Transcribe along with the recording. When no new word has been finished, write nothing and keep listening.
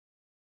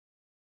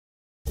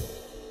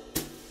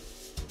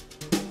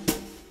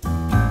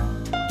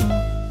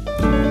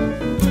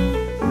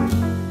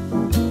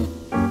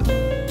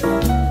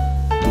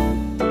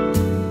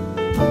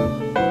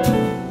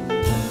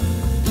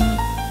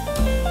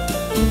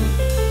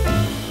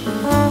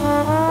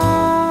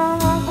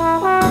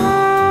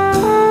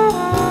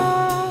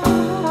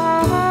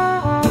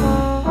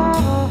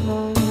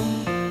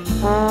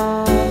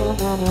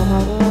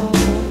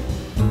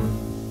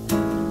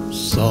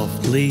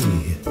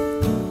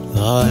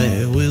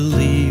I will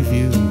leave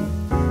you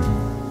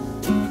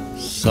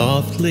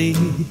softly,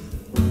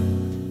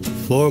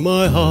 for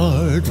my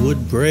heart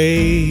would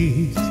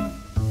break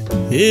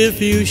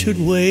if you should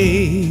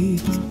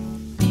wake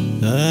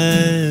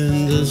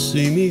and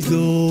see me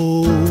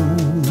go.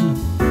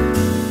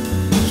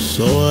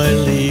 So I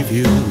leave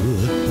you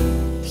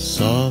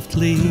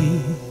softly,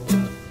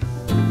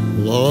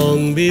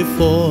 long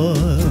before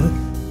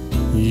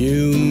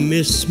you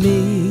miss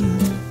me,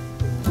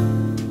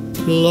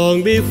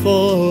 long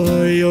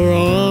before your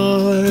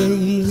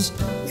arms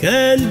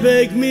can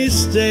beg me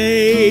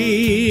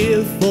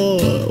stay for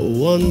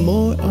one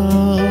more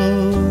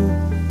hour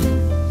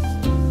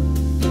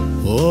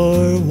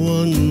or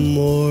one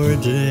more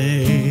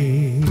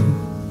day.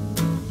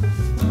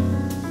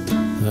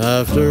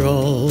 After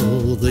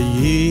all the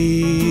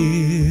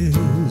years,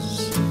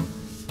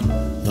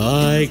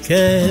 I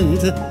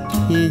can't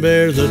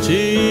bear the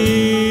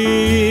tears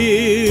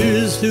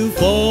to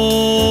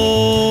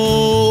fall.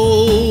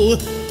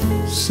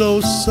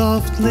 So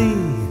softly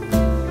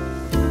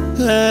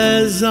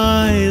as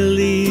I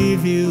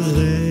leave you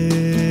there,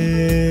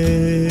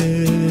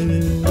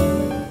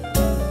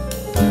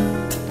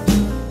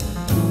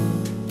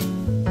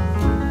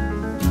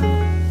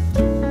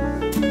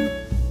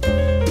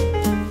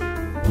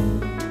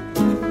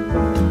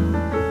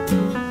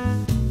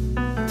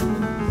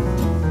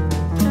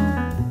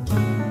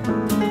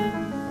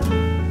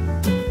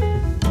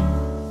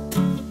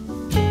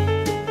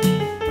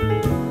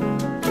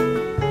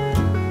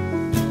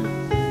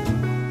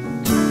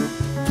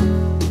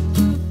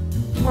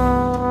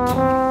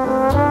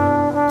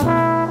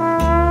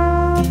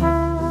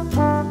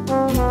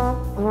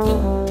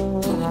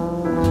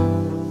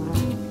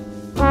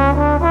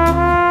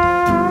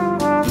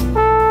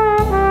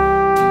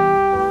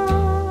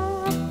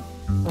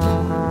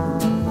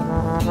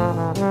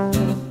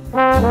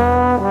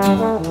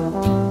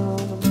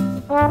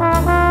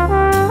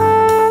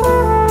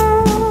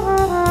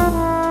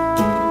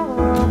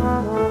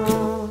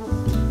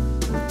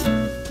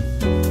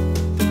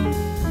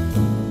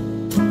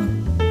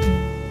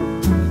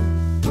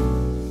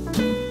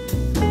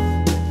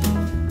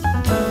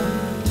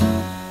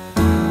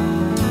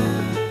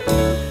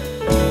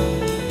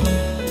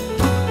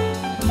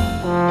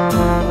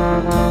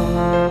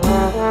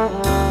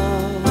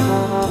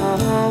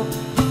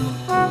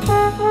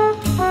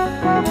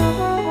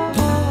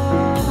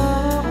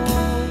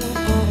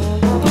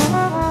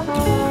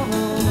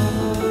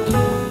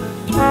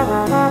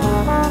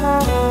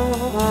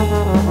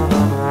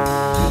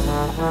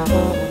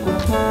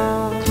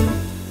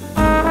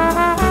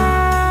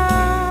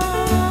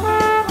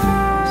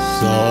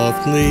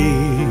 softly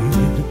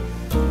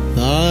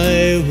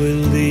I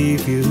will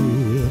leave you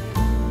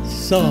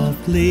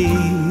softly,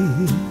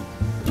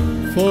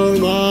 for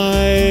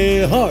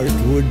my heart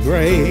would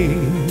break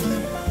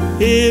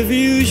if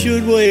you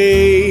should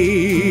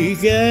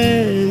wake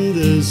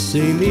and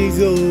see me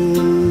go.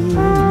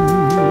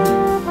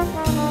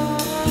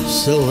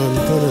 So I'm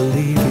gonna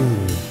leave you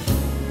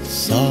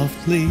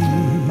softly,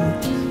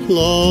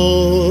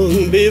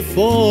 long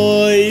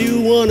before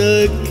you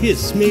wanna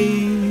kiss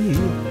me,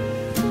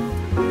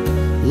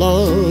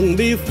 long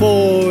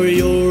before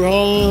your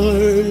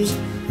arms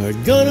are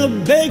gonna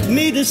beg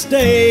me to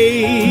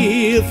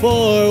stay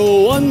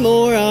for one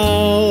more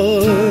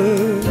hour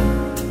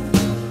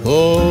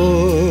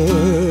or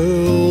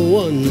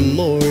one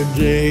more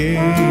day.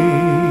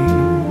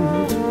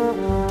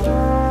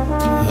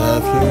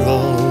 After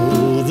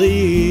all the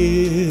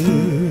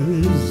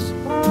years,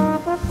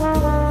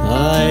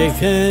 I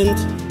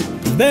can't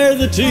bear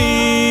the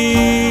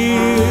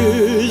tears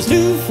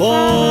to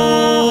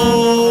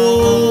fall.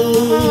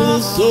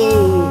 So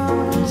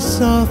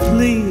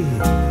softly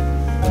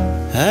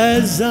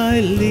as I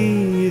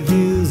leave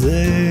you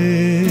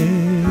there,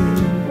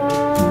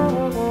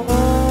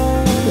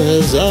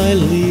 as I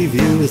leave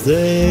you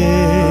there,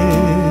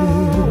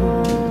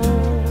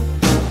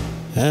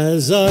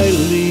 as I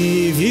leave